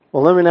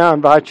Well, let me now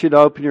invite you to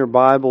open your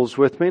Bibles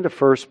with me to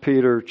 1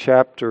 Peter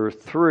chapter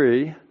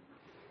 3.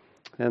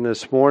 And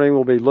this morning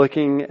we'll be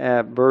looking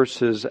at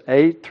verses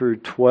 8 through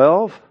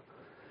 12,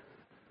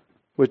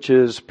 which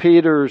is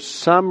Peter's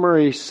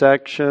summary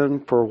section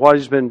for what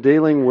he's been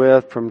dealing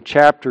with from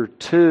chapter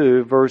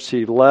 2, verse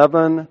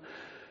 11,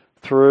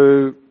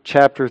 through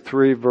chapter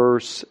 3,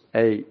 verse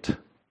 8,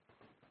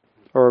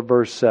 or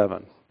verse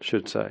 7, I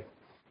should say.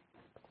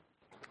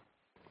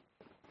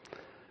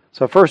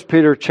 So 1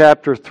 Peter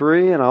chapter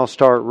 3, and I'll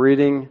start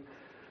reading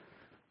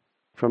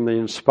from the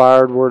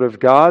inspired Word of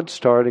God,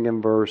 starting in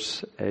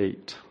verse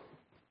 8.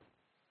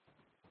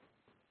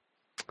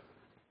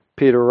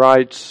 Peter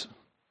writes,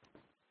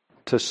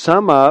 "To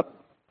sum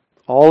up,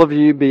 all of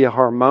you be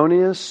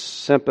harmonious,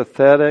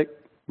 sympathetic,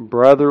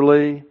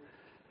 brotherly,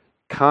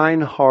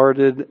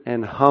 kind-hearted,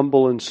 and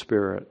humble in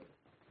spirit,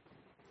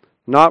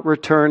 not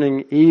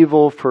returning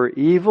evil for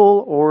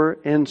evil or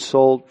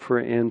insult for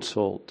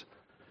insult,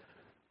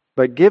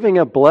 but giving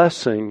a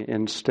blessing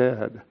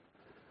instead.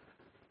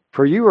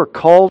 For you are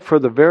called for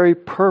the very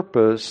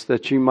purpose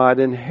that you might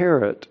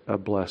inherit a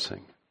blessing.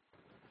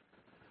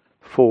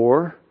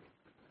 For,"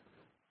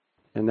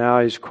 and now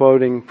he's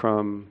quoting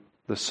from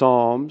the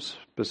Psalms,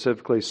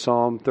 specifically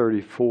Psalm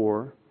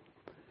 34,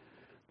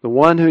 "The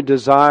one who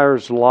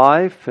desires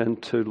life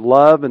and to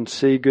love and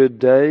see good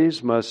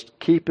days must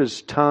keep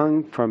his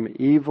tongue from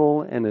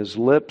evil and his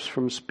lips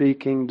from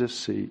speaking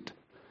deceit.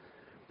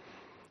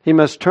 He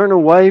must turn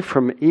away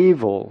from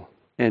evil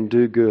and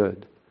do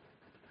good.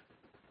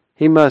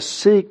 He must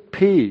seek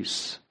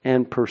peace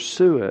and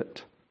pursue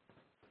it.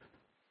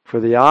 For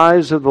the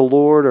eyes of the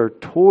Lord are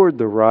toward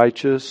the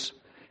righteous,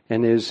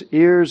 and His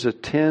ears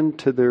attend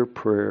to their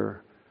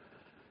prayer.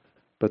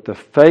 But the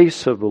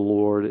face of the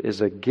Lord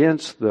is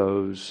against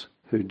those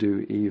who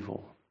do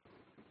evil."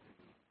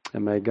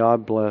 And may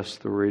God bless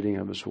the reading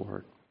of His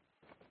Word.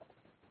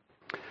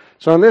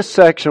 So in this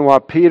section,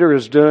 what Peter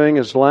is doing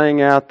is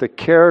laying out the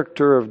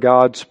character of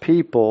God's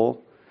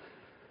people,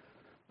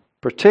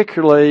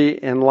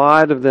 particularly in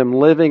light of them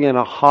living in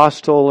a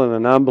hostile and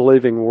an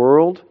unbelieving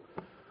world,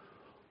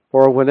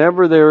 or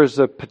whenever there is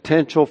a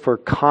potential for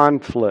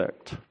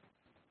conflict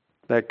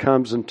that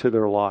comes into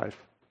their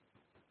life.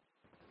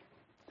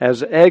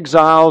 As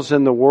exiles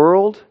in the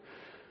world,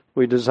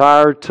 we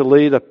desire to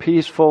lead a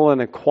peaceful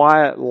and a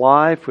quiet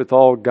life with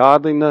all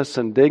godliness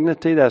and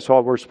dignity. That's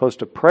what we're supposed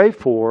to pray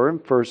for in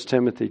 1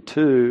 Timothy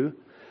 2.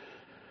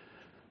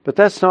 But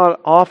that's not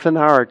often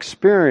our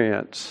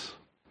experience.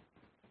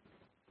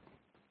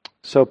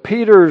 So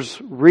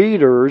Peter's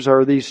readers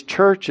are these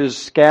churches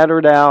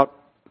scattered out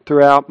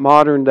throughout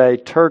modern day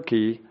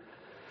Turkey,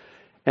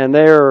 and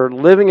they are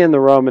living in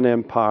the Roman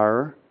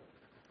Empire,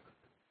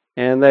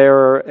 and they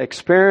are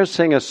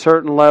experiencing a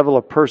certain level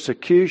of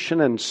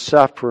persecution and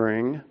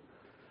suffering.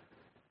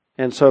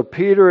 And so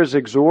Peter is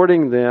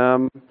exhorting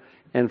them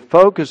and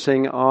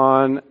focusing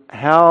on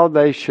how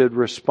they should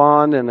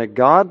respond in a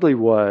godly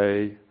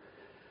way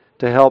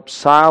to help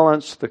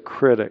silence the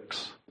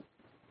critics.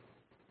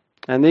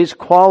 And these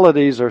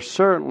qualities are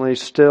certainly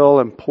still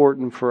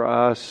important for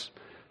us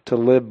to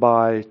live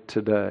by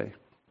today.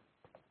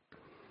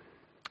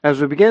 As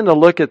we begin to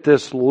look at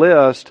this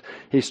list,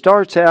 he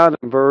starts out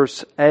in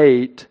verse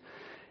 8,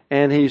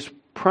 and he's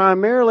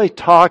primarily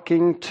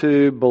talking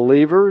to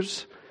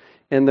believers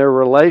in their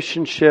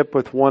relationship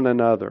with one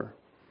another.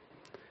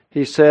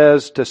 He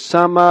says, "To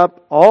sum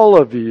up, all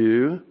of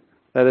you,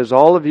 that is,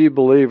 all of you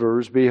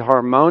believers, be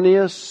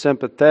harmonious,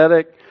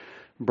 sympathetic,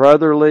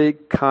 brotherly,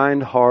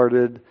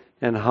 kind-hearted,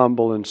 and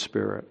humble in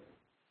spirit."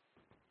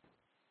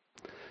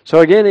 So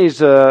again,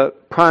 he's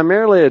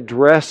primarily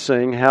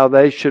addressing how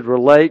they should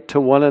relate to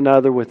one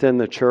another within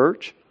the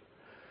church.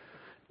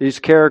 These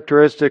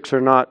characteristics are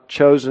not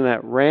chosen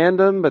at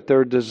random, but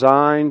they're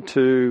designed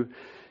to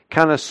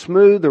kind of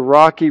smooth the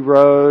rocky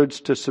roads,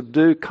 to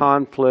subdue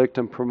conflict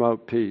and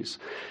promote peace.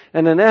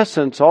 And in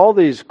essence, all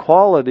these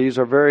qualities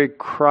are very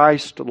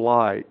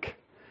Christ-like,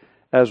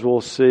 as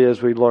we'll see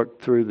as we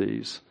look through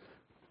these.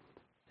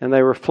 And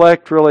they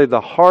reflect really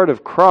the heart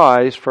of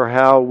Christ for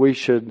how we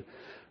should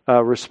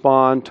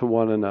respond to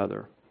one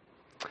another.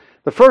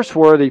 The first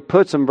word he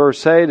puts in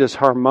verse 8 is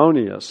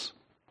harmonious.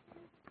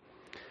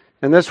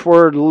 And this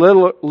word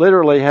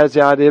literally has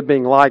the idea of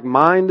being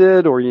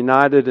like-minded or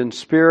united in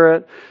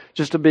spirit,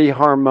 just to be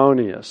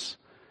harmonious.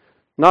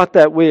 Not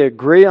that we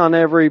agree on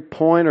every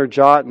point or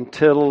jot and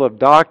tittle of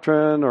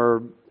doctrine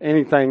or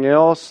anything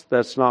else.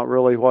 That's not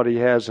really what he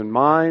has in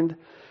mind.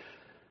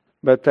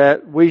 But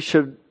that we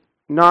should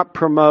not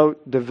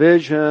promote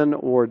division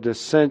or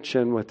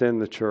dissension within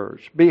the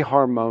church. Be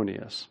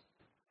harmonious.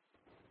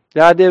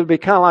 The idea would be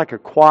kind of like a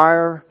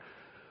choir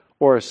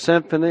or a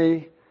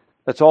symphony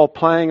that's all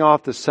playing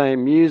off the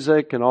same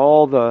music and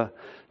all the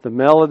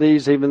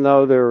melodies, even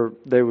though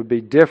they would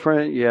be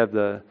different. You have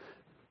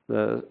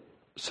the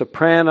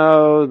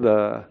soprano,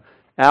 the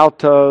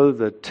alto,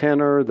 the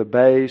tenor, the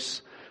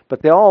bass,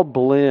 but they all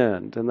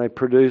blend and they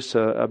produce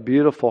a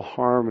beautiful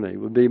harmony.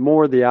 Would be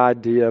more the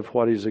idea of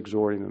what he's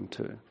exhorting them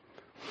to.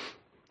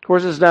 Of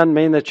course, this doesn't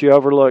mean that you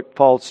overlook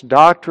false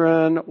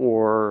doctrine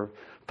or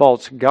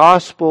false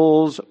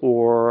gospels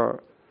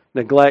or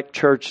neglect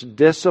church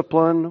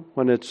discipline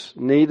when it's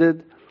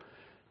needed.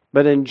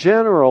 But in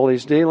general,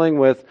 he's dealing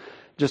with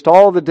just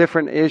all the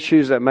different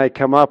issues that may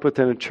come up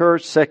within a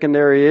church,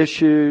 secondary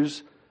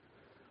issues,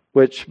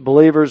 which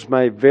believers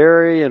may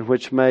vary and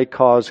which may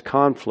cause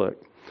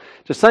conflict.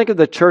 Just think of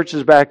the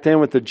churches back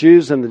then with the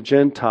Jews and the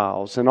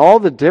Gentiles and all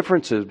the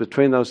differences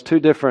between those two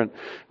different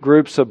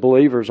groups of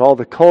believers, all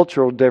the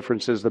cultural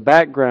differences, the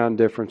background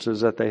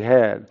differences that they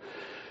had.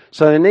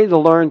 So they need to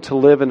learn to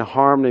live in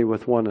harmony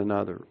with one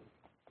another.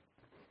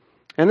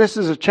 And this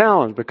is a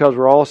challenge because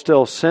we're all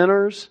still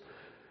sinners.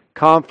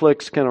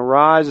 Conflicts can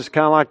arise. It's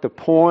kind of like the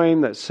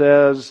poem that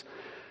says,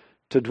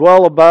 "To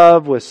dwell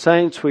above with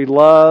saints we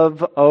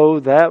love, oh,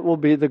 that will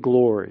be the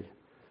glory.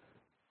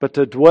 But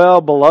to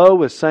dwell below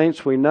with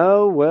saints we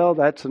know, well,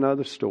 that's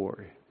another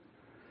story."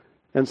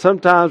 And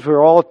sometimes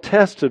we're all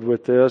tested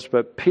with this,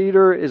 but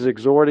Peter is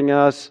exhorting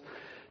us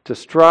to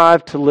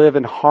strive to live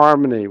in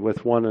harmony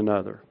with one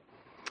another.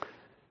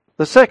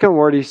 The second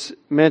word he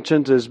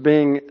mentions is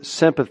being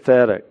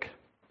sympathetic.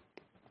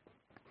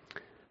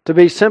 To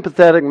be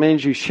sympathetic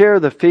means you share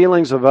the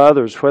feelings of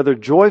others, whether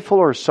joyful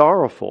or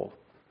sorrowful.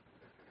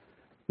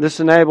 This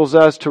enables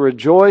us to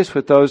rejoice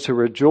with those who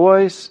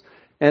rejoice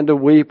and to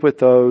weep with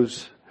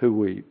those who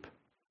weep.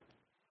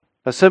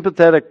 A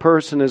sympathetic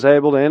person is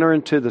able to enter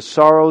into the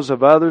sorrows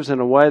of others in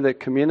a way that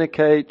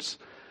communicates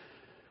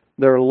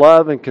their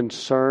love and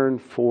concern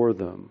for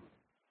them.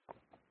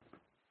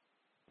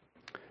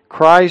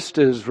 Christ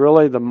is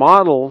really the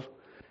model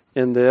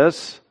in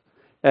this,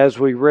 as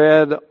we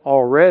read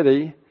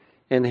already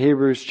in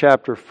Hebrews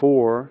chapter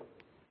 4.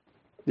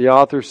 The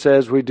author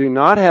says, "We do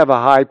not have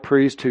a high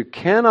priest who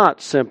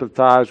cannot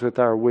sympathize with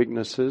our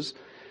weaknesses."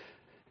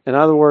 In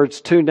other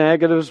words, two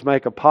negatives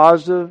make a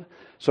positive.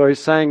 So he's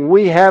saying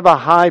we have a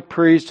high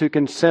priest who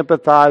can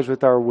sympathize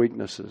with our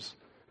weaknesses.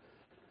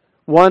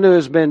 One who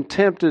has been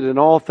tempted in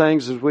all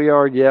things as we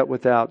are, yet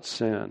without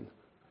sin.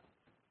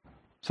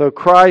 So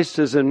Christ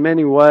is in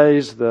many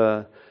ways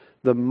the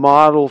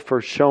model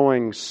for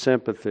showing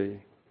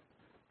sympathy.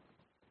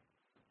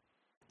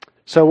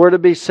 So we're to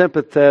be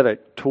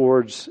sympathetic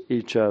towards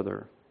each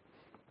other.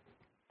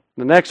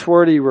 The next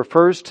word he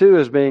refers to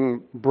as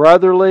being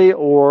brotherly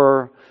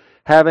or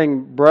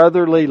having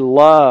brotherly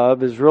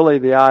love is really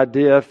the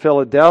idea.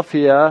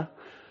 Philadelphia,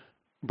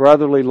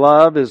 brotherly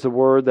love is the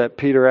word that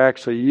Peter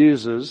actually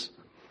uses.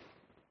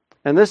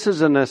 And this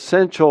is an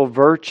essential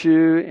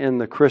virtue in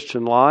the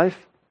Christian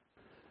life.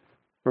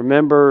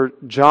 Remember,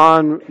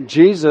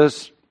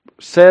 Jesus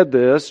said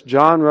this.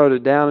 John wrote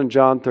it down in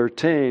John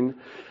 13.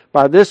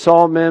 "By this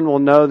all men will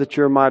know that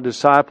you're my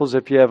disciples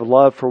if you have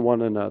love for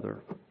one another."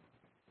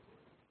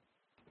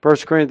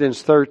 1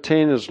 Corinthians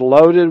 13 is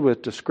loaded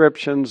with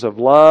descriptions of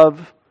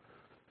love.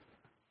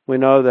 We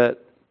know that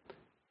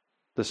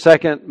the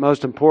second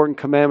most important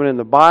commandment in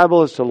the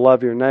Bible is to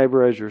love your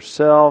neighbor as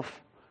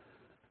yourself.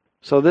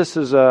 So this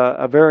is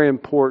a very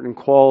important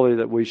quality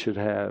that we should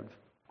have.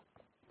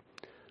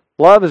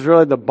 Love is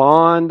really the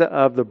bond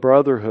of the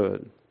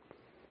brotherhood.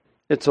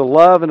 It's a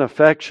love and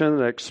affection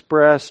that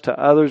expressed to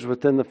others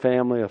within the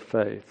family of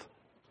faith.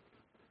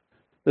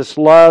 This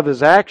love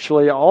is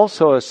actually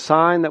also a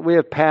sign that we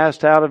have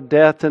passed out of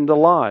death into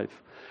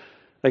life.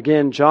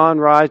 Again, John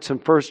writes in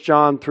 1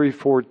 John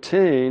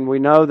 3:14, we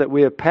know that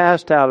we have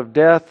passed out of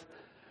death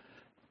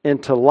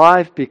into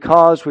life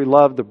because we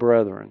love the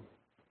brethren.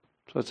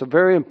 So it's a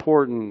very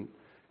important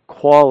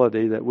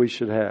quality that we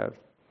should have.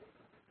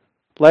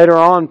 Later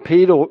on,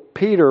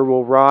 Peter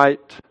will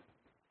write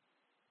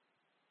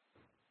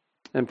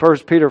in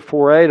 1 Peter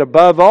 4:8,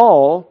 "Above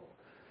all,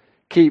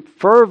 keep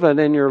fervent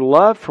in your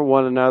love for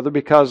one another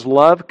because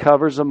love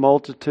covers a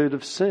multitude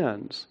of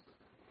sins."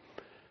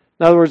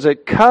 In other words,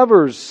 it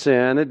covers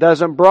sin. It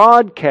doesn't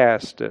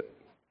broadcast it.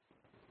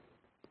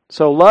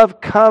 So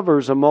love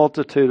covers a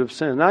multitude of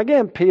sins. Now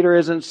again, Peter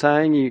isn't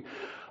saying you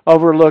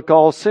overlook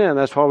all sin.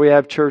 That's why we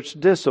have church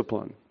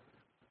discipline.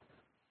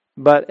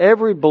 But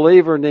every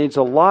believer needs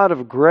a lot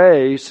of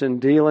grace in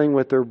dealing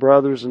with their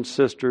brothers and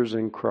sisters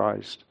in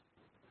Christ.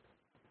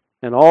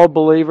 And all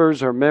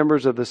believers are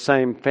members of the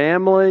same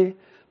family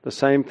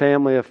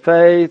of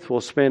faith. We'll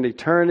spend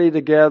eternity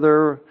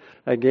together.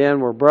 Again,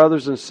 we're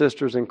brothers and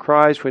sisters in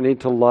Christ. We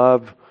need to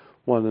love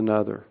one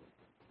another.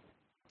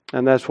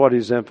 And that's what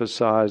he's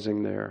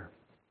emphasizing there.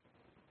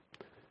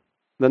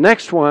 The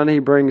next one he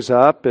brings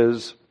up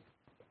is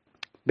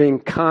being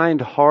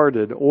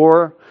kind-hearted,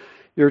 or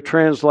your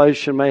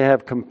translation may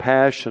have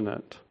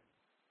compassionate.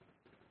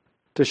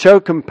 To show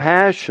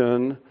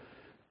compassion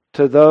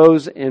to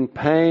those in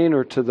pain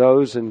or to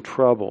those in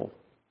trouble.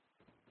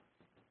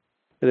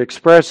 It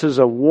expresses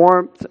a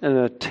warmth and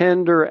a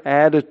tender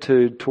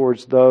attitude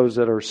towards those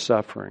that are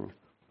suffering.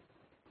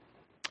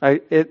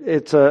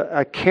 It's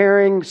a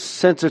caring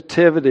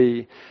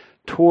sensitivity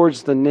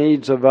towards the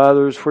needs of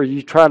others where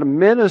you try to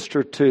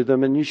minister to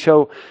them and you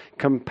show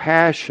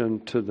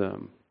compassion to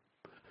them.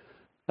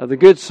 The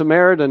Good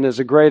Samaritan is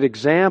a great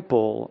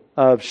example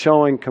of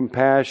showing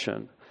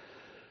compassion.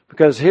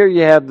 Because here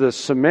you have the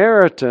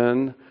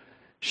Samaritan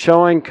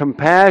showing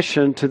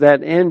compassion to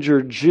that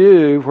injured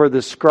Jew where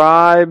the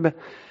scribe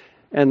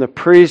and the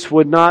priest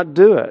would not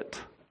do it.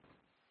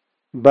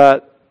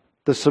 But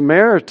the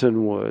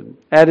Samaritan would.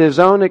 At his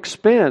own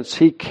expense,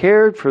 he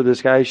cared for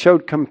this guy. He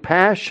showed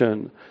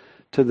compassion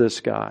to this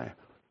guy.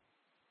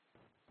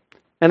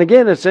 And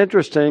again, it's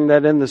interesting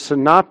that in the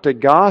Synoptic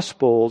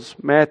Gospels,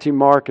 Matthew,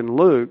 Mark, and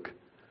Luke,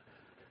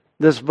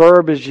 this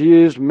verb is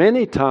used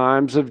many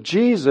times of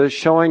Jesus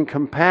showing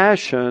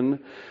compassion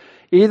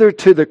either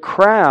to the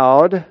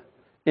crowd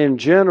in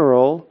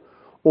general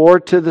or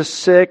to the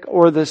sick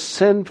or the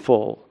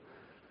sinful.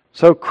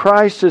 So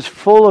Christ is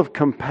full of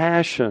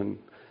compassion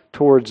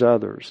towards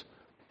others.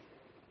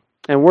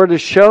 And we're to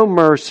show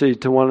mercy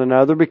to one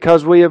another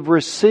because we have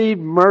received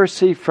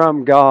mercy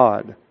from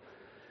God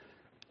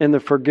in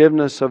the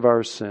forgiveness of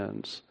our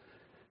sins.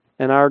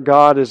 And our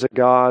God is a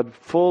God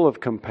full of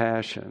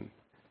compassion.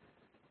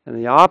 And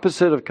the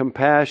opposite of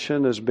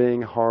compassion is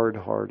being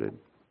hard-hearted.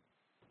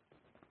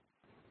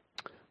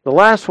 The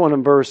last one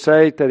in verse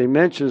 8 that he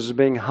mentions is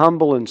being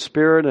humble in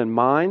spirit and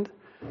mind.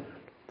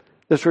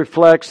 This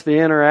reflects the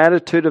inner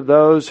attitude of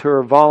those who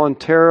are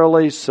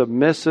voluntarily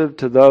submissive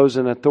to those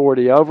in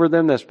authority over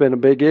them. That's been a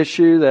big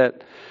issue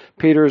that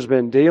Peter has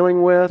been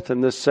dealing with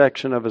in this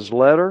section of his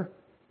letter.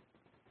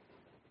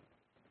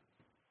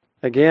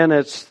 Again,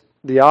 it's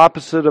the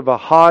opposite of a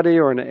haughty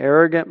or an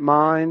arrogant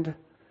mind.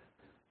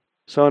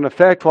 So in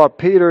effect, what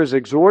Peter is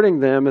exhorting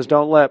them is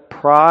don't let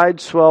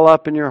pride swell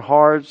up in your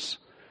hearts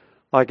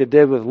like it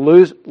did with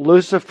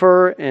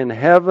Lucifer in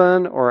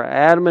heaven, or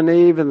Adam and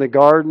Eve in the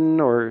garden,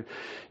 or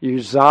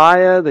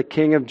Uzziah, the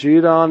king of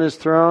Judah on his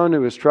throne,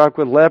 who was struck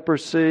with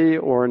leprosy,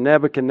 or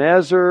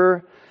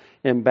Nebuchadnezzar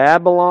in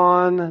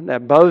Babylon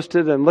that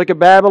boasted, and look at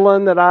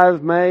Babylon that I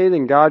have made,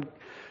 and God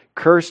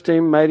cursed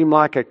him, made him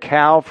like a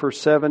cow for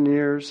 7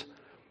 years.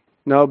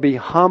 No, be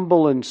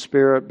humble in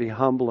spirit, be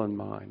humble in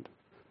mind.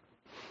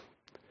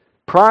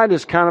 Pride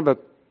is kind of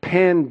a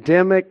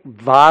pandemic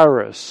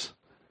virus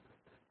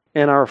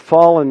in our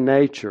fallen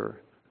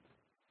nature.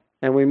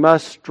 And we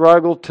must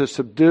struggle to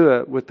subdue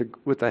it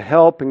with the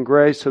help and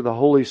grace of the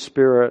Holy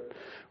Spirit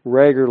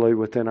regularly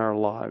within our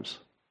lives.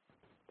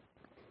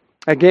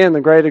 Again,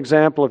 the great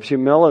example of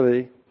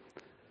humility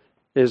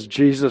is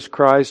Jesus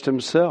Christ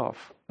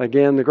Himself.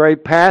 Again, the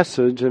great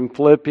passage in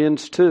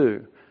Philippians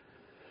 2.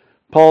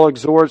 Paul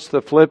exhorts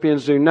the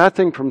Philippians, do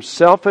nothing from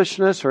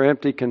selfishness or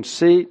empty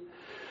conceit,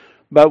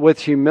 but with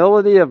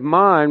humility of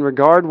mind,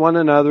 regard one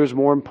another as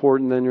more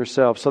important than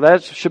yourself. So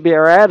that should be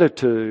our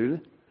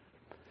attitude.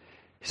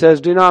 He says,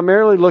 do not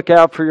merely look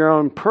out for your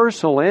own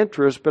personal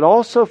interest, but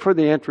also for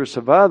the interests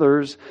of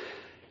others.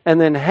 And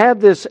then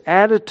have this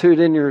attitude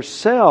in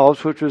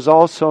yourselves, which was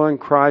also in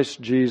Christ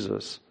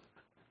Jesus.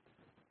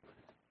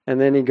 And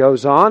then he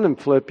goes on in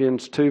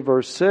Philippians 2,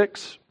 verse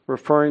 6,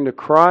 referring to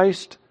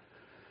Christ,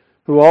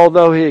 who,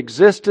 although He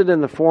existed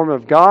in the form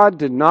of God,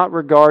 did not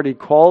regard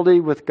equality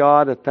with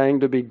God a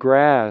thing to be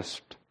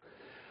grasped,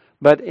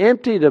 but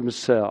emptied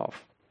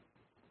Himself.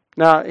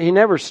 Now, He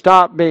never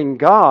stopped being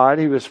God.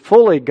 He was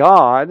fully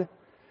God.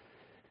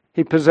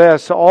 He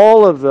possessed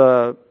all of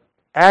the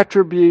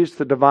attributes,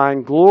 the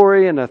divine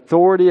glory and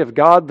authority of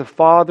God the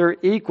Father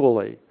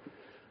equally.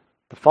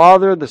 The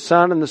Father, the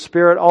Son, and the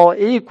Spirit all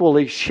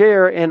equally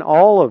share in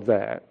all of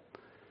that.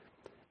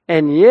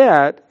 And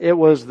yet, it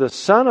was the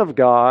Son of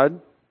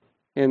God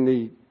in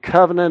the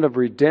covenant of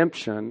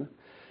redemption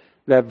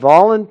that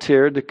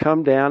volunteered to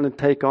come down and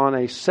take on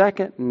a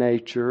second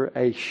nature,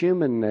 a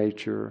human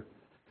nature,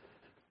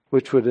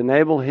 which would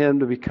enable Him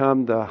to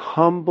become the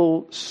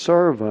humble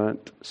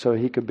servant so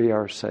He could be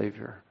our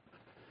Savior.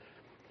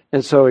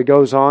 And so he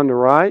goes on to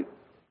write,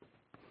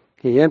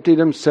 He emptied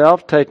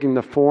Himself, taking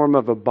the form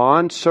of a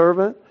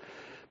bondservant,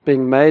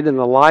 being made in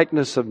the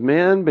likeness of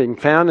men, being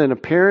found in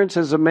appearance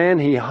as a man,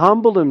 He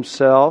humbled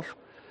Himself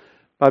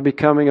by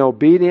becoming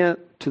obedient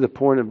to the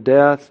point of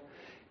death,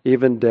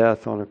 even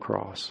death on a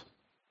cross.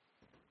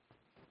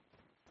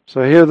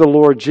 So here the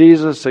Lord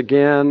Jesus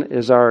again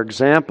is our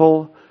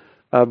example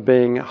of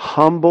being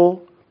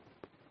humble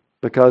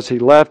because He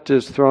left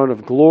His throne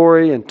of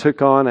glory and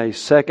took on a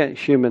second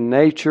human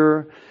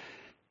nature,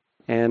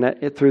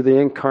 and through the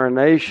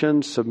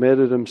incarnation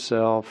submitted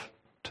Himself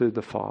to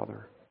the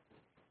Father.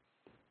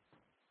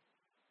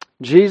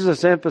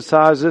 Jesus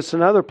emphasized this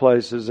in other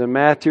places. In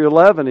Matthew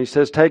 11, He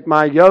says, take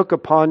my yoke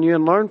upon you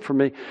and learn from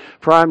me,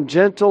 for I am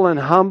gentle and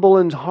humble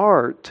in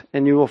heart,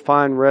 and you will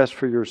find rest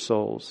for your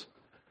souls.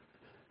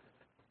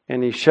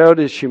 And He showed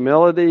His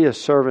humility,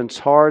 His servant's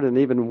heart, and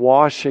even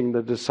washing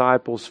the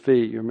disciples'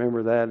 feet. You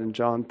remember that in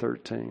John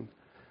 13.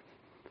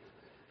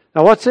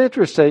 Now what's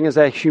interesting is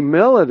that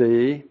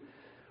humility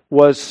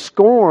was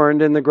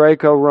scorned in the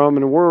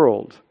Greco-Roman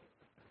world.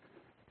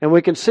 And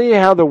we can see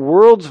how the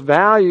world's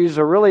values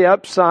are really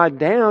upside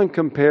down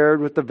compared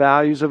with the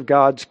values of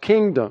God's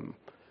kingdom.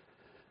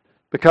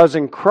 Because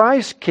in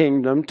Christ's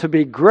kingdom, to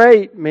be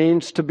great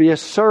means to be a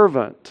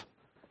servant.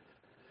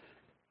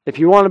 If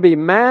you want to be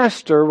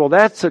master, well,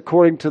 that's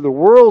according to the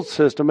world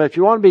system. If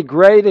you want to be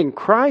great in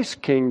Christ's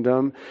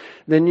kingdom,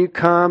 then you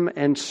come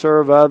and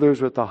serve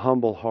others with a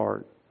humble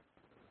heart.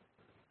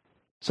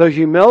 So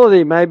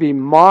humility may be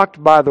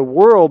mocked by the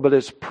world, but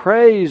it's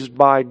praised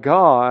by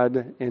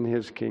God in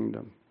His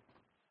kingdom.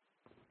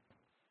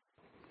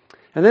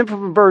 And then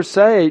from verse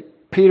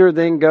 8, Peter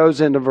then goes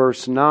into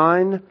verse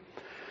 9,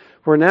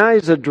 where now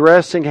he's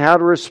addressing how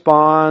to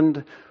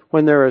respond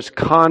when there is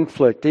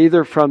conflict,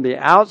 either from the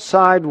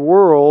outside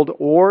world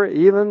or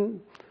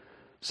even,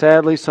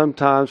 sadly,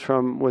 sometimes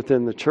from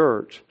within the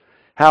church.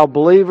 How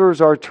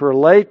believers are to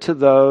relate to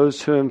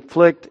those who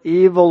inflict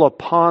evil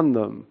upon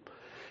them.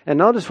 And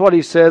notice what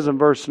he says in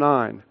verse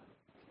 9.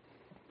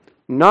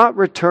 Not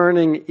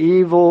returning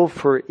evil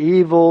for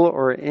evil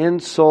or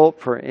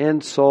insult for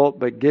insult,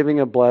 but giving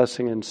a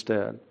blessing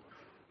instead.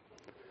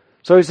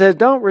 So he says,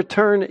 don't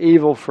return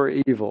evil for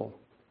evil.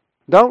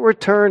 Don't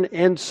return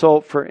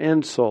insult for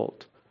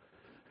insult.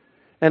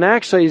 And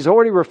actually, he's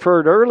already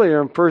referred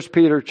earlier in 1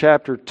 Peter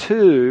chapter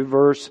 2,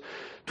 verse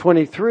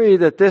 23,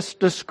 that this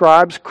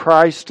describes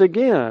Christ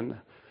again,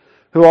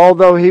 who,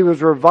 although he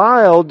was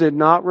reviled, did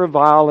not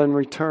revile in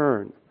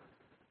return.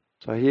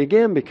 So he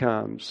again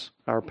becomes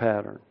our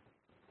pattern.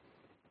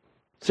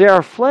 See,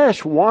 our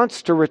flesh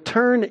wants to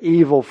return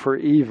evil for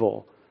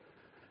evil.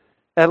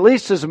 At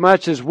least as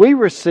much as we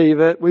receive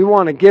it, we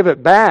want to give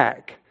it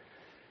back.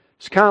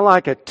 It's kind of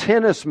like a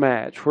tennis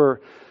match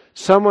where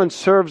someone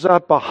serves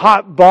up a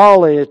hot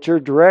volley at your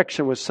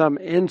direction with some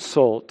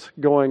insult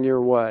going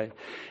your way.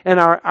 And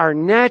our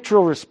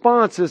natural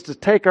response is to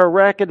take our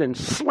racket and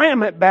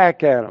slam it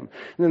back at them.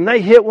 And then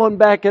they hit one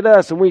back at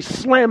us and we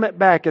slam it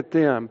back at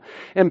them.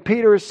 And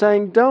Peter is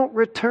saying, don't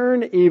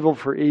return evil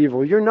for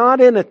evil. You're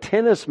not in a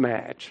tennis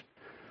match.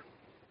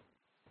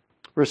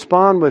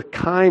 Respond with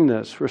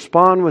kindness.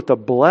 Respond with a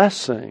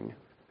blessing.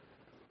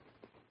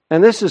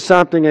 And this is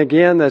something,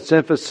 again, that's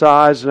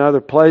emphasized in other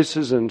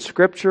places in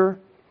Scripture.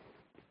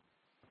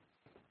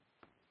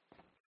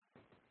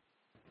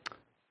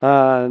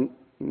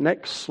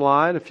 Next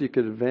slide, if you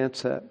could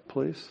advance that,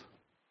 please.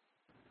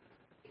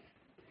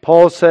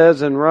 Paul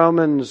says in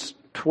Romans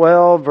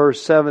 12,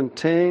 verse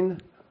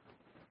 17,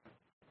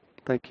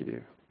 thank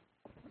you.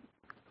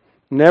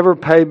 Never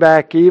pay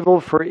back evil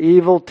for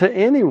evil to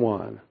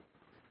anyone.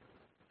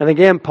 And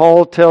again,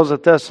 Paul tells the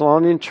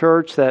Thessalonian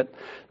church that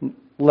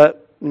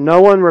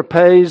no one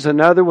repays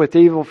another with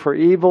evil for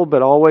evil,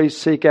 but always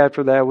seek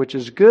after that which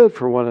is good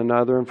for one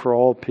another and for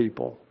all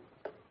people.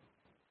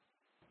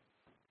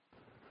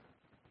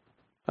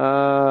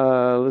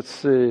 Let's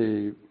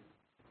see.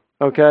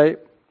 Okay.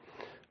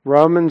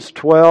 Romans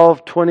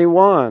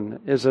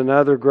 12:21 is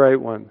another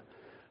great one.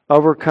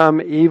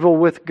 Overcome evil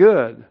with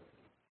good.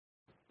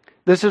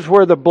 This is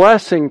where the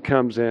blessing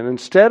comes in.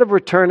 Instead of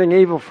returning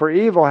evil for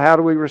evil, how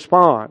do we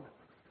respond?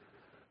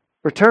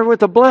 Return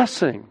with a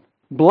blessing.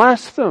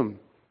 Bless them.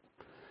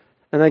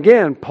 And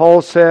again,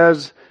 Paul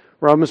says,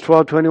 Romans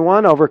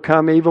 12:21,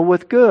 overcome evil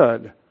with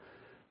good.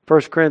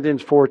 1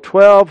 Corinthians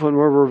 4:12, when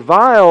we're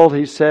reviled,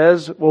 he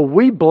says, well,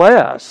 we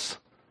bless.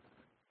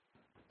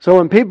 So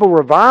when people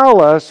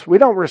revile us, we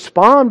don't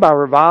respond by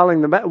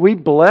reviling them. We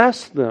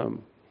bless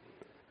them.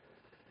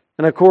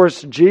 And of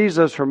course,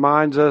 Jesus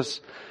reminds us,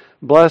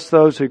 bless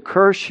those who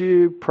curse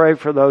you, pray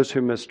for those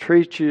who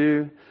mistreat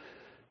you.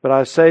 But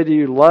I say to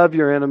you, love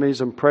your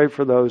enemies and pray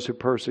for those who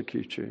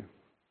persecute you.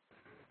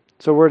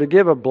 So we're to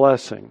give a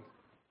blessing.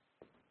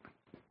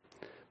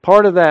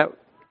 Part of that,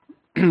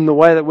 the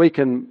way that we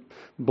can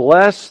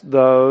bless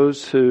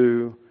those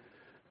who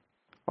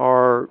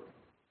are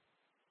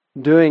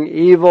doing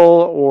evil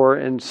or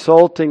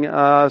insulting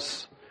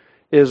us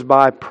is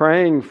by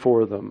praying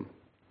for them.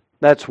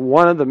 That's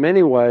one of the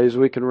many ways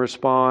we can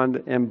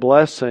respond in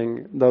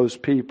blessing those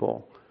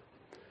people.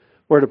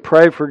 We're to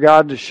pray for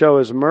God to show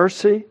His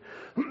mercy,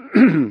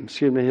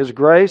 His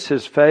grace,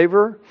 His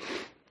favor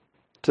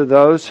to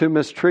those who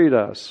mistreat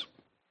us.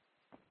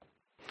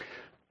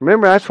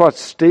 Remember, that's what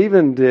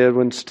Stephen did.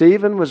 When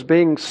Stephen was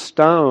being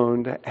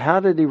stoned, how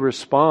did he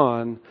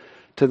respond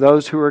to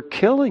those who were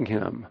killing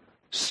him,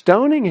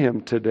 stoning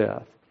him to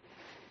death?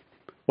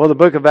 Well, the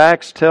book of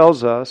Acts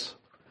tells us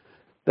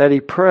that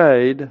he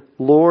prayed,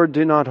 Lord,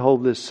 do not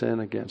hold this sin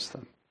against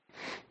them.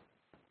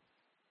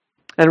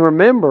 And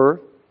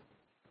remember,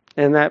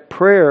 in that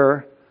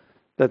prayer,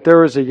 that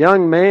there was a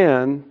young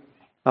man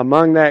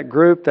among that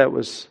group that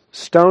was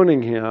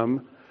stoning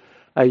him,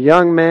 a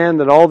young man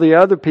that all the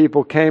other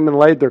people came and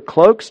laid their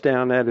cloaks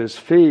down at his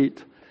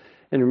feet.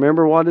 And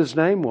remember what his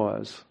name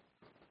was?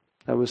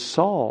 That was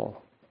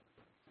Saul.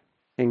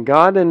 And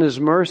God in His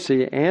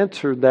mercy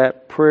answered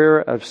that prayer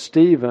of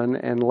Stephen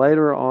and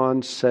later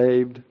on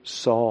saved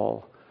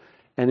Saul.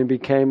 And he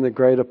became the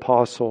great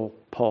apostle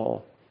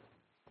Paul.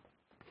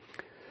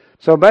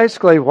 So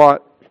basically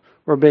what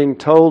we're being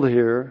told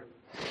here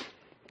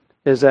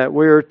is that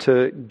we're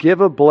to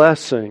give a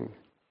blessing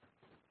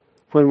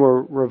when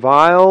we're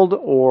reviled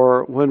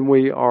or when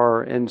we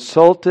are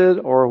insulted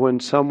or when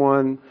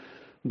someone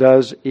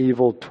does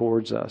evil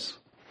towards us.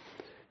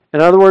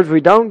 In other words,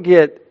 we don't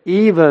get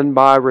even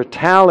by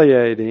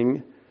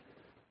retaliating.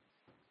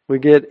 We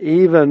get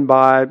even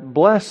by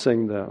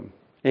blessing them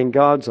in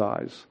God's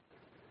eyes.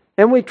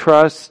 And we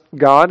trust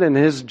God and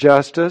His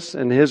justice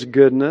and His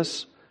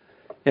goodness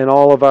in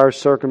all of our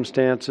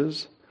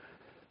circumstances.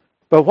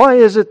 But why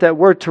is it that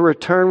we're to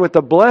return with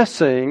a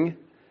blessing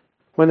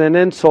when an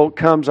insult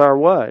comes our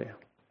way?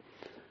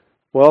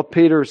 Well,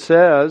 Peter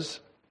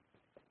says,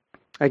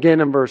 again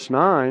in verse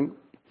 9,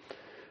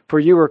 "For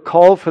you were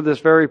called for this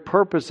very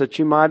purpose, that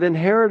you might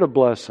inherit a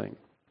blessing."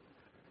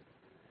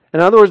 In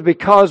other words,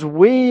 because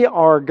we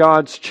are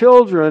God's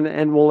children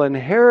and will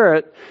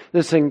inherit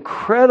this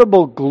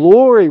incredible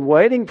glory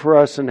waiting for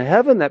us in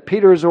heaven that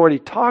Peter has already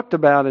talked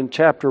about in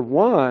chapter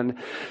 1,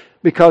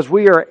 because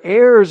we are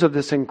heirs of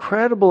this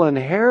incredible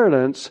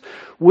inheritance,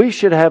 we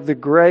should have the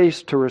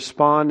grace to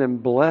respond in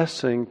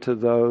blessing to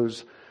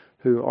those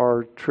who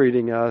are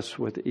treating us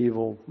with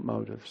evil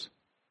motives.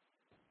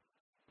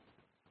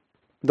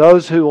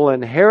 Those who will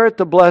inherit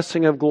the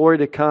blessing of glory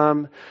to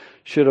come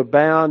should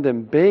abound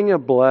in being a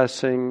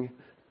blessing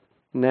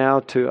now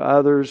to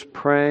others,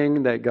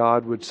 praying that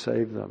God would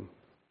save them.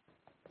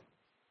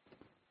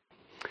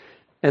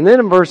 And then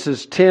in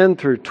verses 10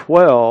 through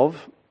 12,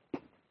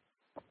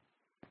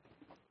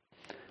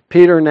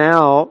 Peter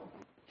now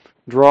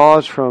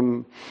draws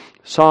from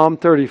Psalm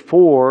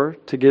 34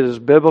 to get his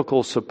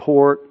biblical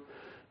support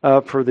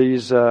for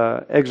these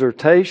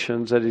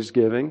exhortations that he's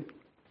giving.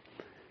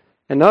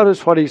 And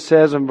notice what he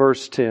says in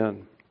verse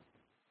 10.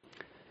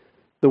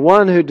 "The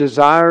one who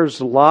desires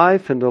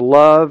life and to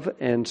love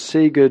and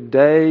see good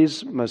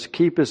days must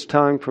keep his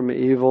tongue from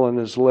evil and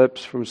his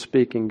lips from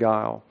speaking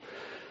guile."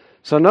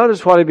 So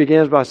notice what he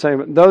begins by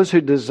saying, those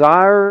who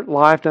desire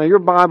life. Now your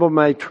Bible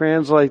may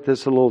translate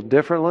this a little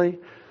differently.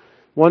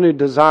 One who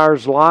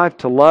desires life,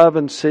 to love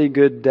and see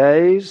good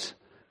days.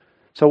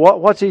 So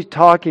what's he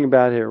talking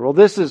about here? Well,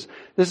 this is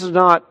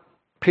not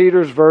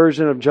Peter's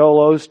version of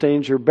Joel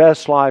Osteen's Your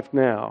Best Life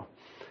Now.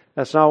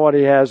 That's not what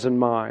he has in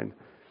mind.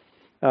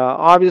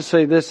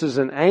 Obviously, this is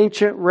an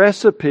ancient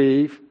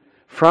recipe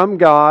from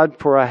God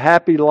for a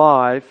happy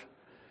life.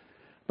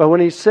 But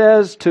when he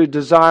says to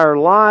desire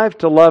life,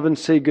 to love and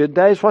see good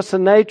days, what's the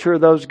nature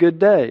of those good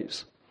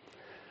days?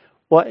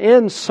 Well,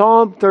 in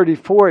Psalm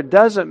 34, it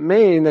doesn't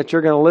mean that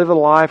you're going to live a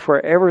life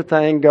where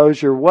everything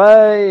goes your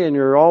way and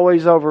you're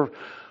always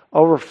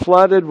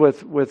overflooded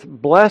with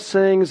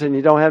blessings and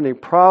you don't have any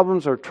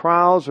problems or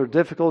trials or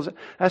difficulties.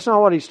 That's not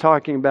what he's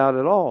talking about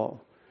at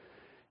all.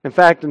 In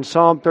fact, in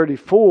Psalm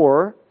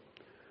 34,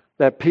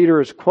 that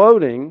Peter is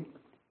quoting,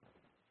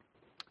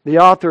 the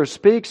author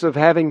speaks of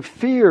having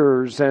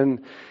fears and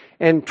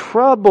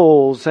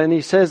troubles, and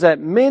he says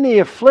that many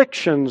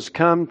afflictions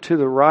come to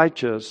the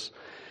righteous,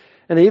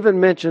 and he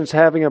even mentions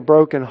having a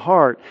broken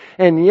heart.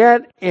 And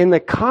yet, in the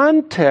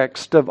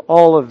context of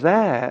all of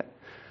that,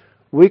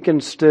 we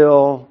can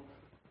still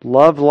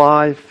love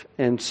life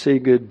and see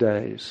good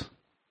days.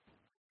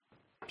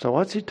 So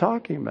what's he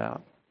talking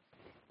about?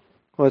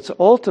 Well, it's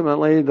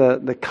ultimately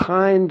the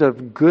kind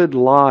of good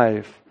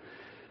life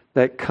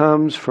that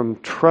comes from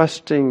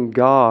trusting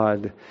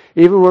God.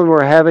 Even when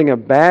we're having a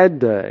bad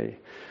day,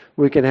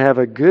 we can have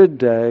a good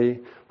day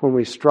when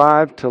we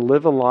strive to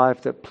live a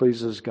life that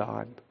pleases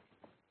God.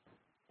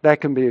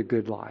 That can be a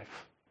good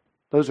life.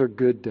 Those are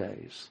good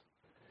days.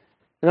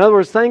 In other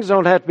words, things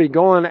don't have to be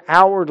going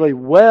outwardly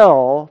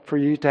well for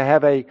you to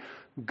have a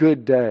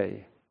good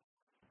day.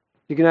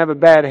 You can have a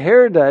bad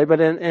hair day, but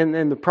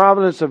in the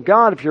providence of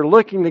God, if you're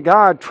looking to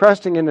God,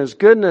 trusting in His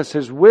goodness,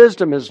 His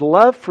wisdom, His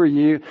love for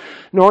you,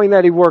 knowing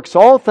that He works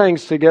all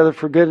things together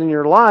for good in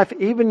your life,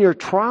 even your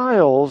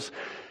trials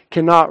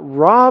cannot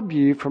rob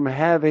you from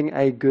having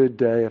a good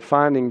day, of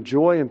finding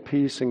joy and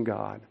peace in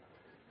God.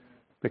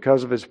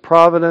 Because of His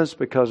providence,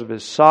 because of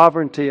His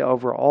sovereignty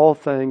over all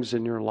things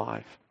in your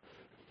life.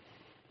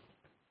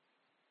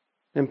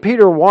 And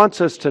Peter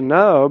wants us to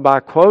know, by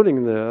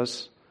quoting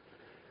this,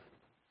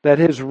 that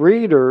his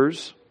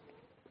readers,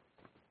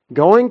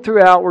 going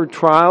through outward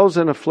trials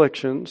and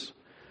afflictions,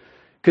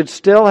 could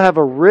still have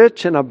a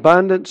rich and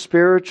abundant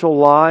spiritual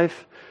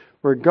life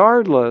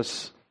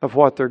regardless of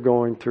what they're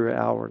going through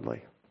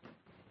outwardly.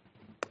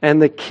 And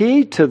the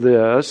key to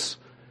this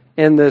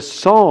in this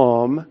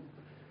psalm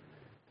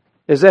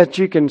is that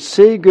you can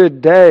see good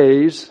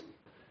days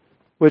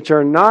which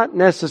are not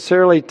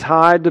necessarily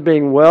tied to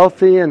being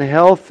wealthy and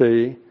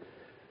healthy,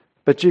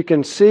 but you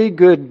can see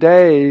good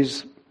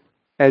days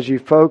as you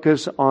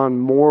focus on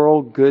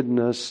moral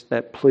goodness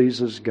that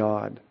pleases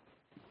God.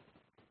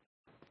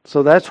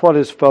 So that's what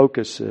his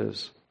focus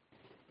is.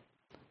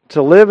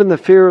 To live in the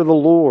fear of the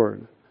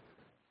Lord.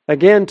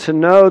 Again, to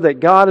know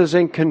that God is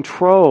in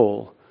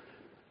control.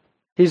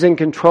 He's in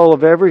control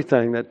of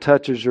everything that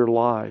touches your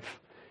life.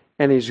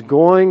 And He's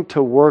going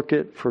to work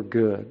it for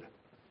good.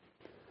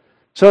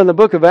 So in the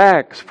book of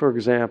Acts, for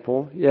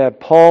example, you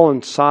have Paul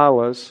and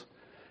Silas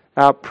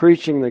out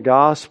preaching the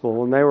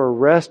gospel, and they were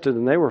arrested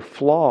and they were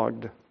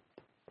flogged.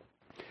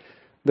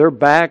 Their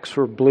backs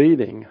were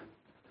bleeding.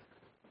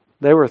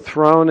 They were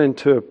thrown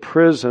into a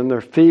prison.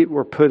 Their feet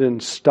were put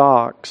in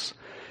stocks.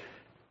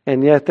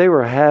 And yet they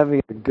were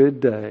having a good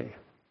day.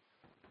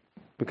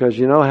 Because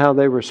you know how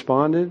they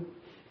responded?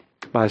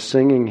 By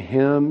singing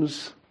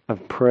hymns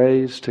of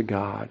praise to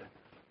God.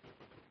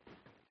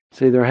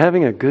 See, they're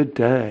having a good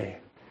day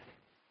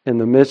in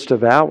the midst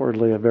of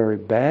outwardly a very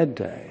bad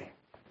day.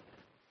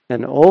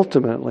 And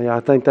ultimately,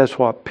 I think that's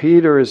what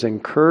Peter is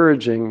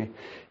encouraging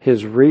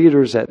his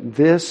readers, that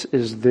this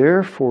is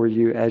there for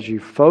you as you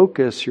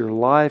focus your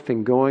life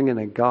in going in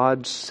a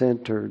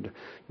God-centered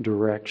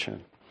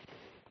direction.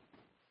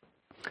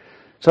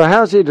 So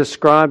how does he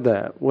describe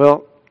that?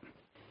 Well,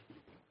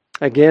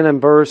 again in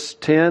verse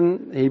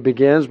 10, he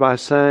begins by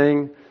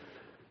saying,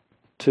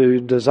 to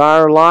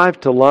desire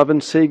life, to love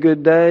and see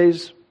good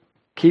days,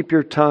 keep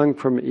your tongue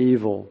from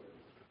evil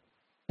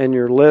and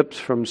your lips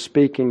from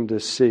speaking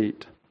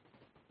deceit.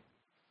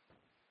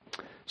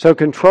 So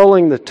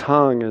controlling the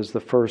tongue is the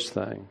first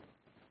thing.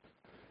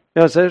 You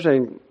know, it's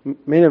interesting,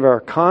 many of our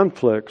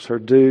conflicts are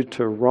due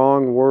to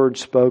wrong words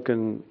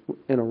spoken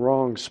in a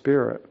wrong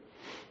spirit.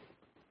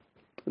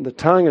 The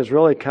tongue is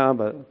really kind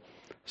of a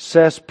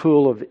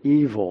cesspool of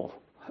evil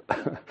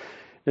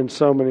in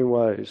so many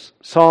ways.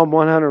 Psalm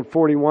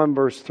 141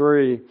 verse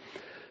 3,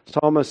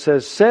 Psalmist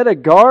says, set a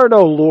guard,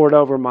 O Lord,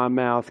 over my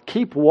mouth.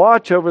 Keep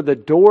watch over the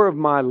door of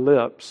my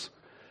lips.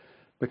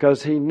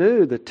 Because he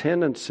knew the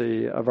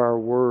tendency of our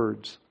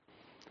words.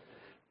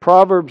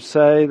 Proverbs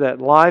say that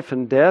life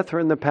and death are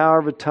in the power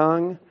of a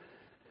tongue.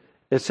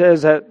 It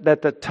says that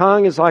the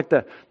tongue is like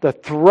the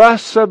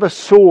thrust of a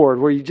sword,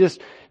 where you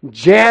just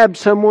jab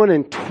someone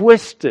and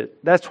twist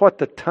it. That's what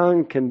the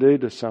tongue can do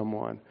to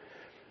someone.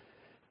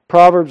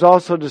 Proverbs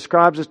also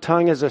describes the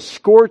tongue as a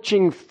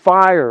scorching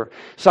fire.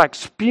 It's like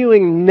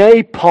spewing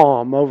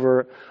napalm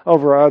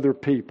over other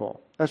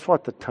people. That's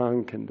what the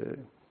tongue can do.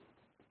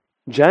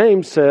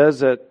 James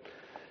says that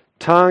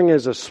tongue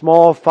is a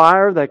small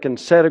fire that can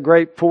set a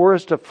great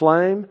forest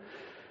aflame.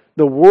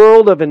 The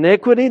world of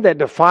iniquity that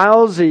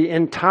defiles the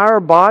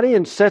entire body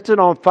and sets it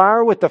on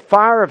fire with the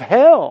fire of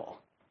hell.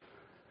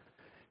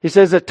 He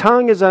says the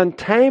tongue is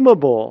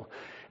untamable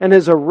and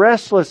is a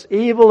restless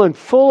evil and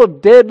full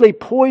of deadly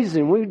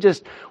poison.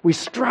 We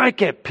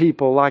strike at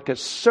people like a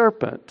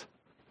serpent.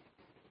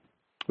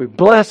 We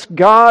bless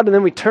God and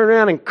then we turn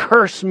around and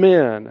curse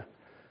men.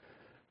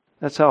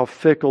 That's how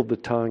fickle the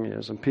tongue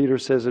is. And Peter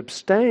says,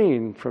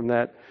 abstain from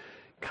that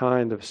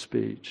kind of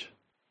speech.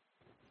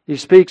 He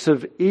speaks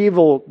of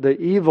the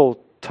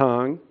evil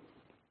tongue,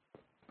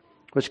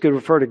 which could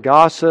refer to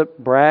gossip,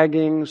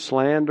 bragging,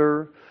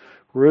 slander,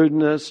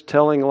 rudeness,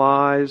 telling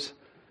lies.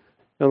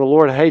 And the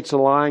Lord hates a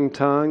lying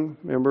tongue.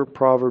 Remember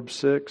Proverbs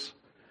 6.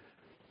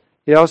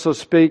 He also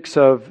speaks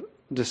of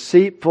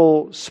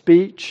deceitful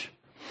speech,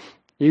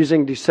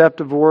 using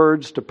deceptive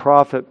words to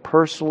profit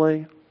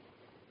personally.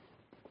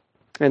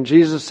 And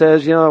Jesus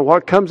says,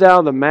 what comes out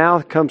of the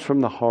mouth comes from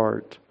the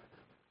heart.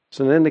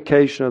 It's an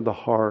indication of the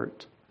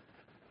heart.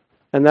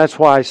 And that's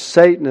why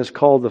Satan is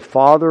called the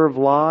father of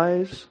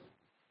lies,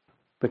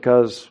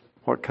 because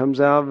what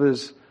comes out of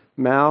his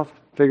mouth,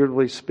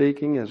 figuratively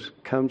speaking,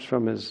 comes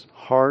from his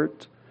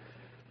heart.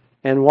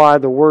 And why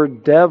the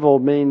word devil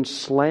means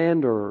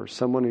slanderer,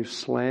 someone who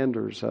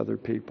slanders other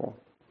people.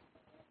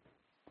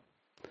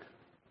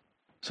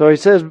 So he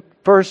says,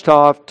 first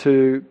off,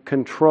 to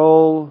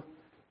control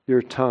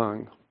your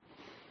tongue.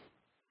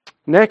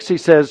 Next he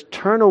says,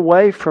 turn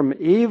away from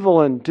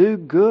evil and do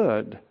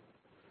good,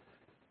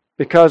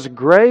 because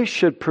grace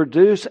should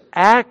produce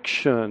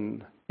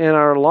action in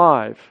our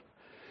life.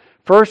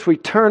 First we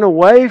turn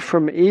away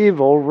from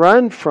evil,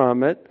 run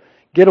from it,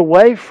 get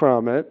away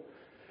from it,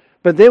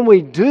 but then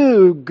we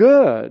do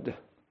good.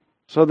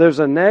 So there's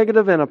a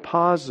negative and a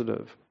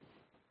positive.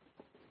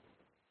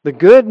 The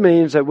good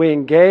means that we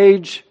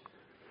engage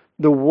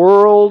the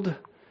world.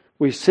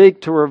 We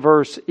seek to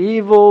reverse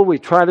evil. We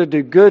try to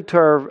do good to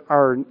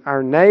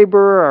our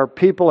neighbor, our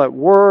people at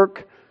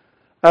work,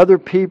 other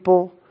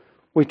people.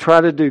 We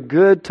try to do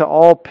good to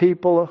all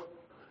people.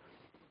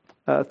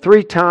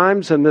 3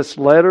 times in this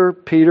letter,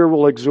 Peter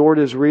will exhort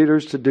his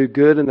readers to do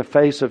good in the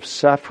face of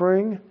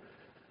suffering.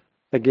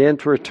 Again,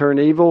 to return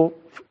evil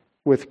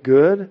with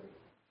good.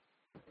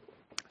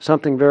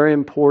 Something very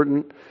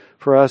important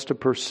for us to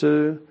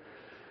pursue.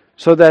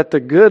 So that the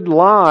good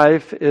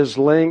life is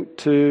linked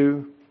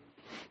to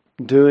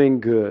doing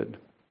good.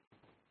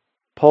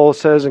 Paul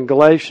says in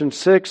Galatians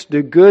 6,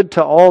 do good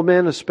to all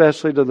men,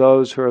 especially to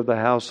those who are of the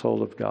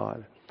household of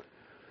God.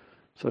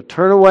 So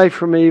turn away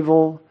from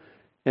evil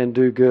and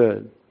do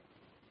good.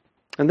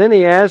 And then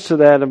he adds to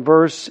that in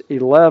verse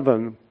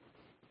 11,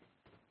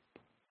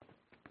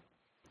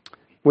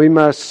 we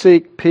must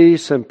seek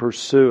peace and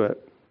pursue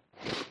it.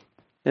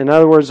 In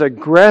other words,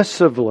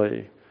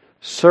 aggressively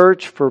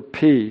search for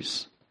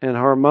peace and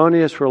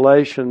harmonious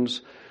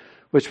relations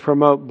which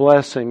promote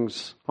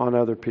blessings on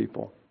other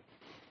people.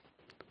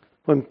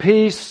 When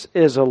peace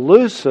is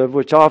elusive,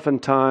 which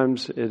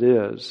oftentimes it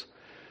is,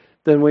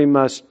 then we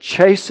must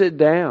chase it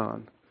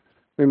down.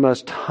 We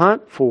must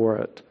hunt for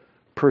it,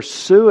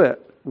 pursue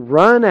it,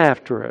 run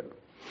after it.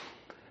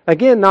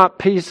 Again, not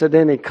peace at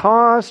any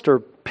cost or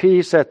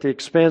peace at the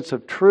expense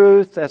of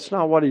truth. That's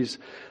not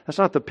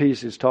the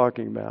peace he's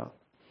talking about.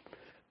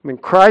 I mean,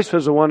 Christ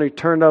was the one who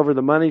turned over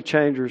the money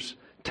changers'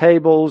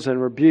 tables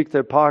and rebuked the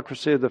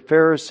hypocrisy of the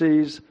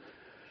Pharisees.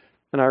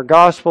 And our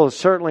gospel is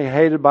certainly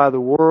hated by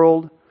the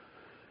world.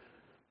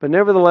 But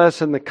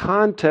nevertheless, in the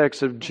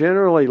context of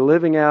generally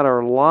living out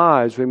our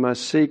lives, we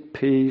must seek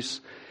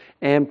peace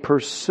and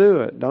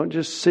pursue it. Don't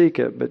just seek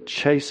it, but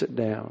chase it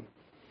down.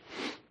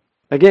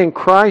 Again,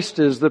 Christ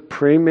is the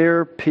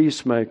premier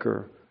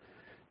peacemaker.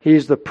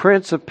 He's the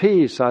Prince of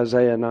Peace,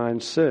 Isaiah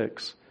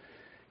 9:6.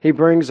 He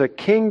brings a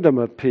kingdom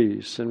of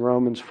peace in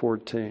Romans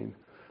 14.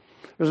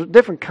 There's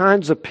different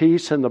kinds of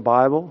peace in the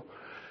Bible.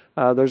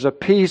 There's a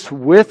peace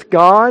with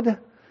God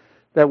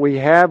that we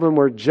have when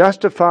we're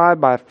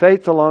justified by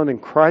faith alone in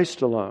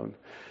Christ alone.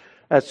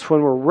 That's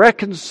when we're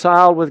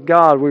reconciled with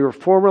God. We were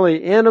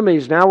formerly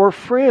enemies, now we're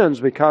friends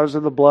because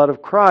of the blood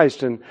of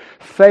Christ and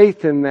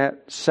faith in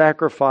that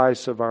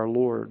sacrifice of our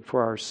Lord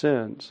for our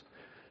sins.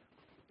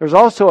 There's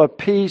also a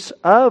peace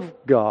of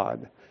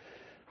God,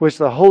 which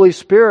the Holy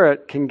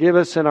Spirit can give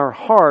us in our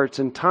hearts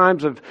in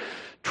times of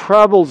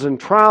troubles and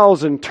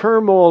trials and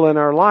turmoil in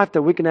our life,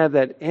 that we can have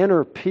that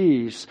inner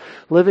peace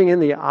living in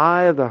the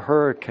eye of the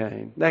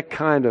hurricane. That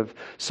kind of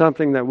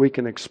something that we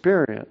can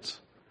experience.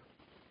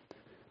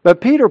 But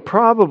Peter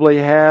probably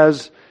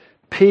has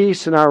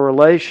peace in our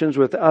relations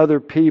with other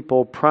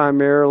people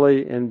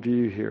primarily in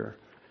view here.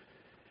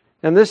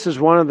 And this is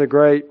one of the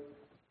great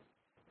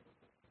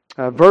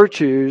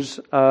virtues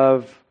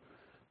of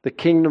the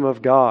kingdom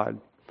of God.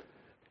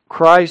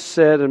 Christ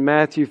said in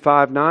Matthew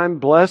 5:9,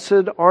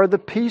 "Blessed are the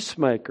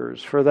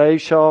peacemakers, for they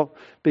shall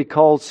be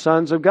called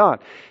sons of God."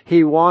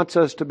 He wants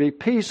us to be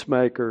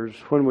peacemakers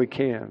when we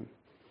can.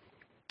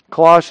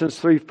 Colossians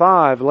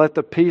 3:5, "Let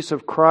the peace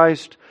of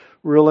Christ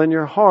rule in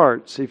your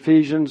hearts."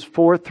 Ephesians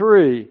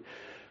 4:3,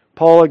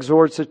 Paul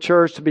exhorts the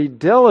church to be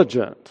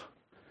diligent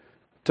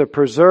to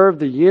preserve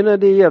the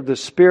unity of the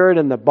Spirit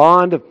and the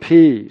bond of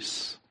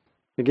peace.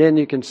 Again,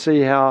 you can see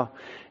how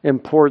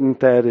important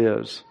that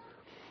is.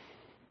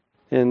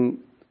 In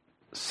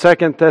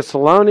 2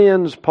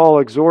 Thessalonians, Paul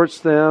exhorts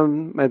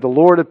them, "May the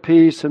Lord of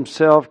peace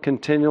himself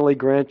continually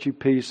grant you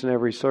peace in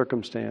every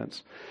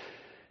circumstance."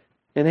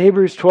 In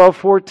Hebrews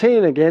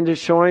 12:14, again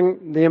just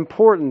showing the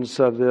importance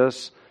of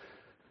this,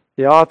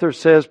 the author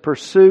says,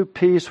 "Pursue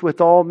peace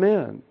with all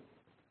men."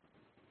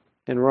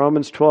 In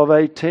Romans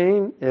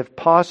 12:18, "If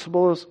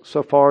possible,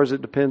 so far as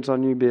it depends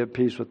on you, be at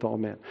peace with all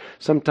men."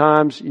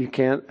 Sometimes you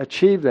can't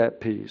achieve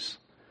that peace,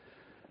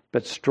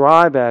 but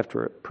strive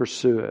after it,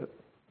 pursue it.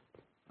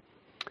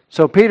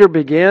 So Peter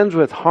begins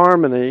with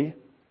harmony.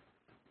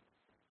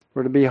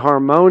 We're to be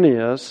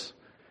harmonious,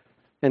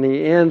 and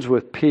he ends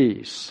with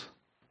peace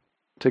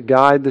to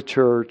guide the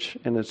church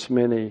in its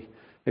many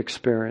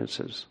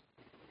experiences.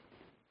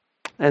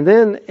 And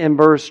then in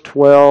verse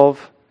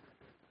 12,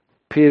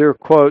 Peter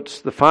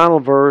quotes the final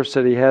verse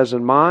that he has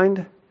in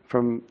mind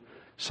from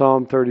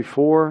Psalm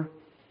 34.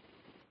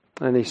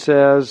 And he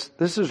says,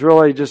 this is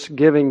really just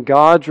giving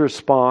God's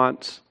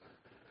response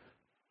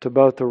to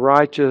both the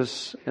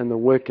righteous and the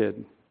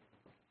wicked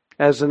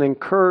as an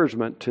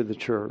encouragement to the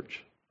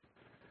church.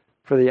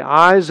 "For the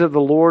eyes of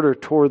the Lord are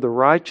toward the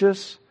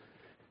righteous,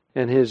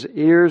 and His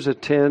ears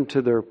attend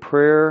to their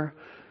prayer,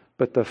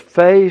 but the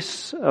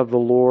face of the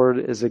Lord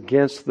is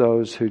against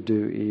those who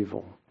do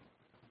evil."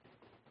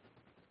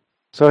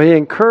 So he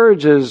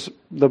encourages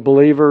the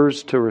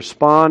believers to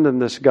respond in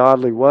this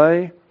godly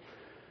way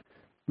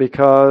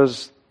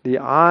because the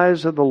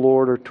eyes of the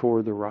Lord are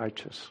toward the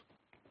righteous.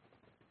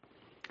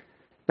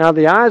 Now,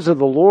 the eyes of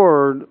the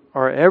Lord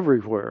are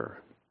everywhere.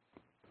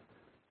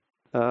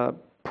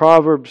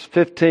 Proverbs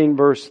 15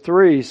 verse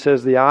 3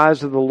 says, "The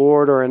eyes of the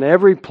Lord are in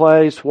every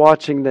place,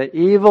 watching the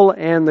evil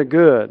and the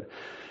good."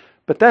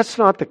 But that's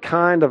not the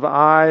kind of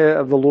eye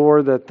of the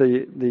Lord that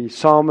the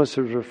psalmist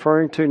is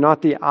referring to,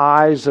 not the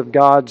eyes of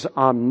God's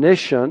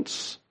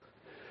omniscience,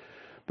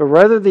 but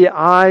rather the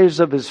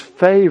eyes of His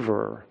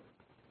favor,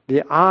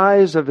 the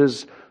eyes of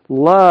His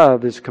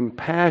love, His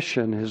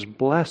compassion, His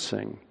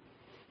blessing.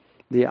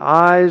 The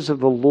eyes of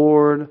the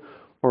Lord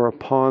are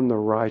upon the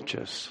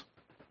righteous.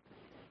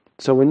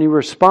 So when you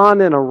respond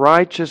in a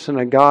righteous and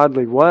a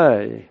godly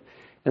way,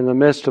 in the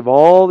midst of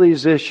all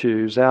these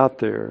issues out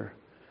there,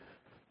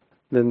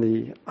 then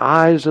the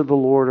eyes of the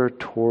Lord are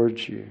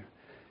towards you.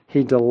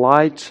 He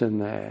delights in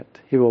that.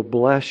 He will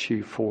bless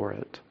you for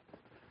it.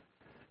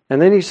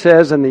 And then he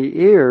says, in the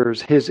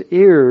ears, His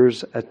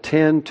ears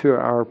attend to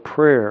our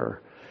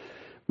prayer,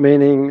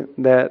 meaning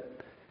that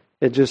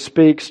it just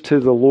speaks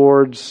to the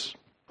Lord's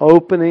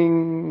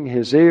opening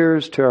His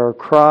ears to our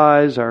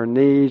cries, our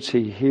needs.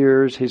 He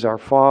hears. He's our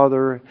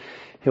Father.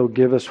 He'll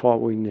give us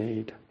what we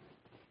need.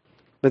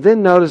 But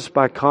then notice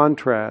by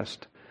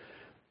contrast,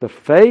 the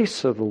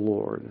face of the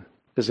Lord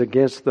is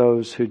against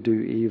those who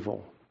do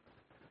evil.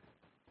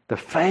 The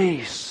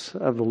face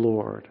of the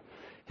Lord.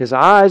 His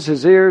eyes,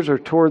 His ears are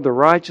toward the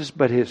righteous,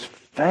 but His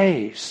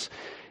face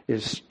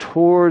is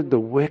toward the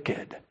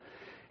wicked.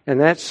 And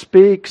that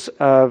speaks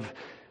of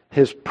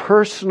His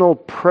personal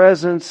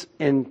presence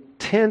in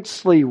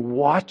intensely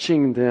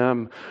watching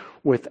them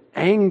with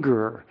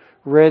anger,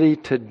 ready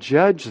to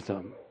judge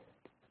them.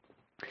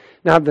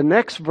 Now, the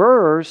next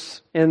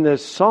verse in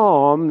this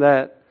psalm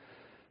that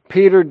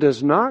Peter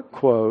does not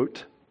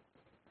quote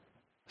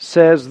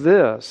says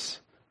this.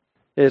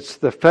 It's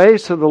the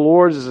face of the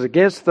Lord is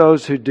against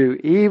those who do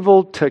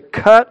evil, to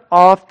cut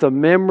off the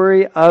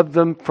memory of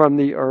them from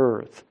the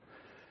earth.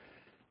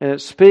 And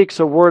it speaks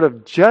a word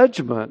of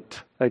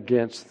judgment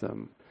against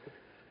them.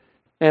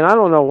 And I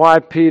don't know why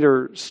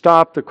Peter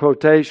stopped the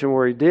quotation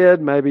where he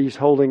did. Maybe he's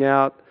holding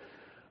out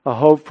a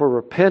hope for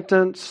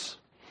repentance.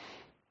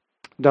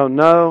 Don't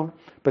know.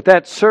 But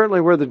that's certainly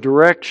where the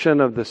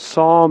direction of the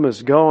psalm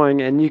is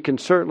going, and you can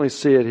certainly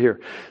see it here.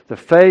 The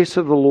face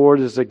of the Lord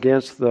is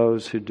against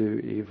those who do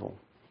evil.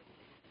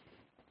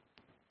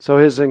 So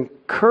his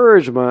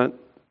encouragement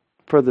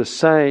for the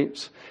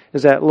saints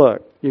is that,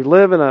 look, you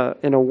live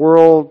in a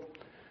world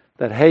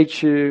that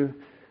hates you.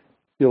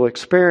 You'll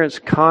experience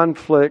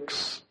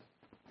conflicts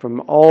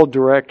from all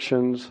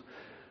directions,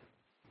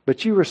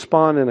 but you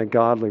respond in a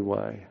godly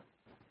way,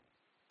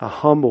 a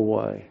humble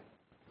way.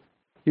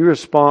 You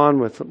respond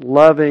with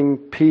loving,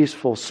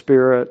 peaceful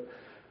spirit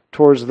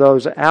towards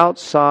those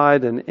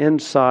outside and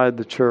inside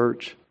the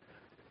church.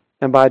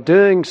 And by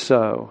doing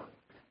so,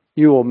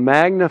 you will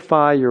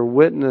magnify your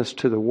witness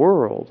to the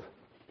world,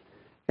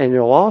 and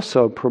you'll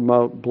also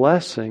promote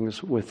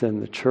blessings within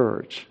the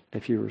church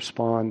if you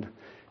respond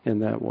in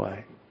that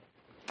way.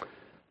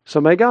 So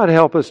may God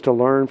help us to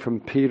learn from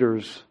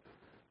Peter's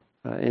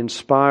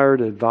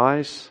inspired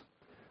advice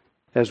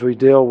as we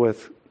deal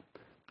with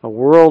a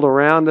world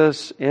around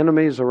us,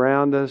 enemies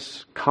around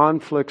us,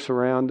 conflicts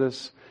around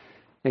us,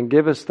 and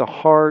give us the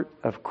heart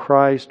of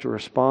Christ to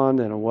respond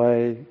in a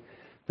way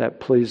that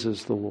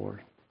pleases the Lord.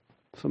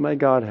 So may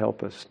God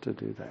help us to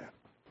do that.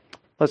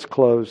 Let's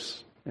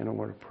close in a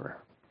word of prayer.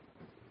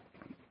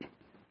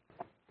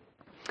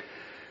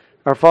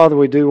 Our Father,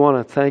 we do want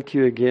to thank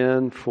you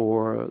again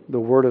for the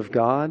Word of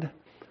God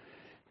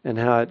and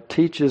how it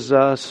teaches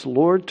us,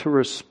 Lord, to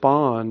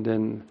respond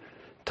in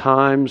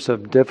times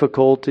of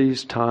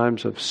difficulties,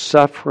 times of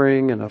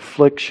suffering and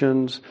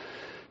afflictions,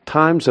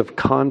 times of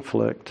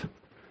conflict,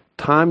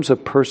 times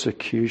of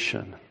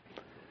persecution.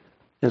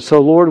 And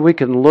so, Lord, we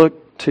can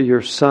look to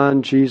your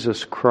Son,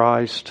 Jesus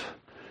Christ.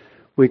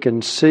 We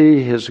can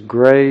see His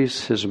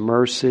grace, His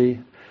mercy,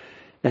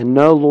 and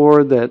know,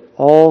 Lord, that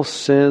all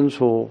sins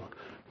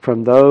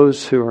from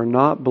those who are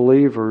not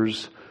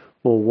believers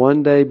will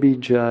one day be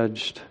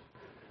judged.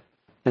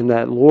 And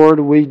that, Lord,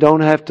 we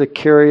don't have to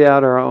carry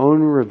out our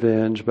own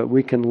revenge, but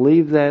we can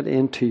leave that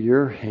into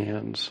your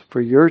hands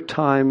for your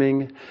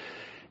timing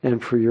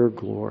and for your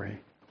glory.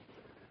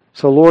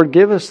 So, Lord,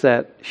 give us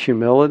that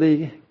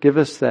humility, give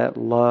us that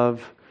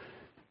love,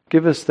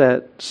 give us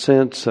that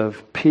sense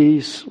of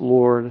peace,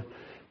 Lord,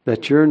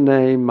 that your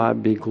name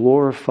might be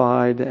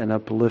glorified and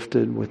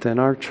uplifted within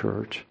our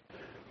church.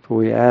 For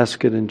we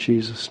ask it in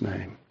Jesus'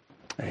 name.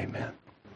 Amen.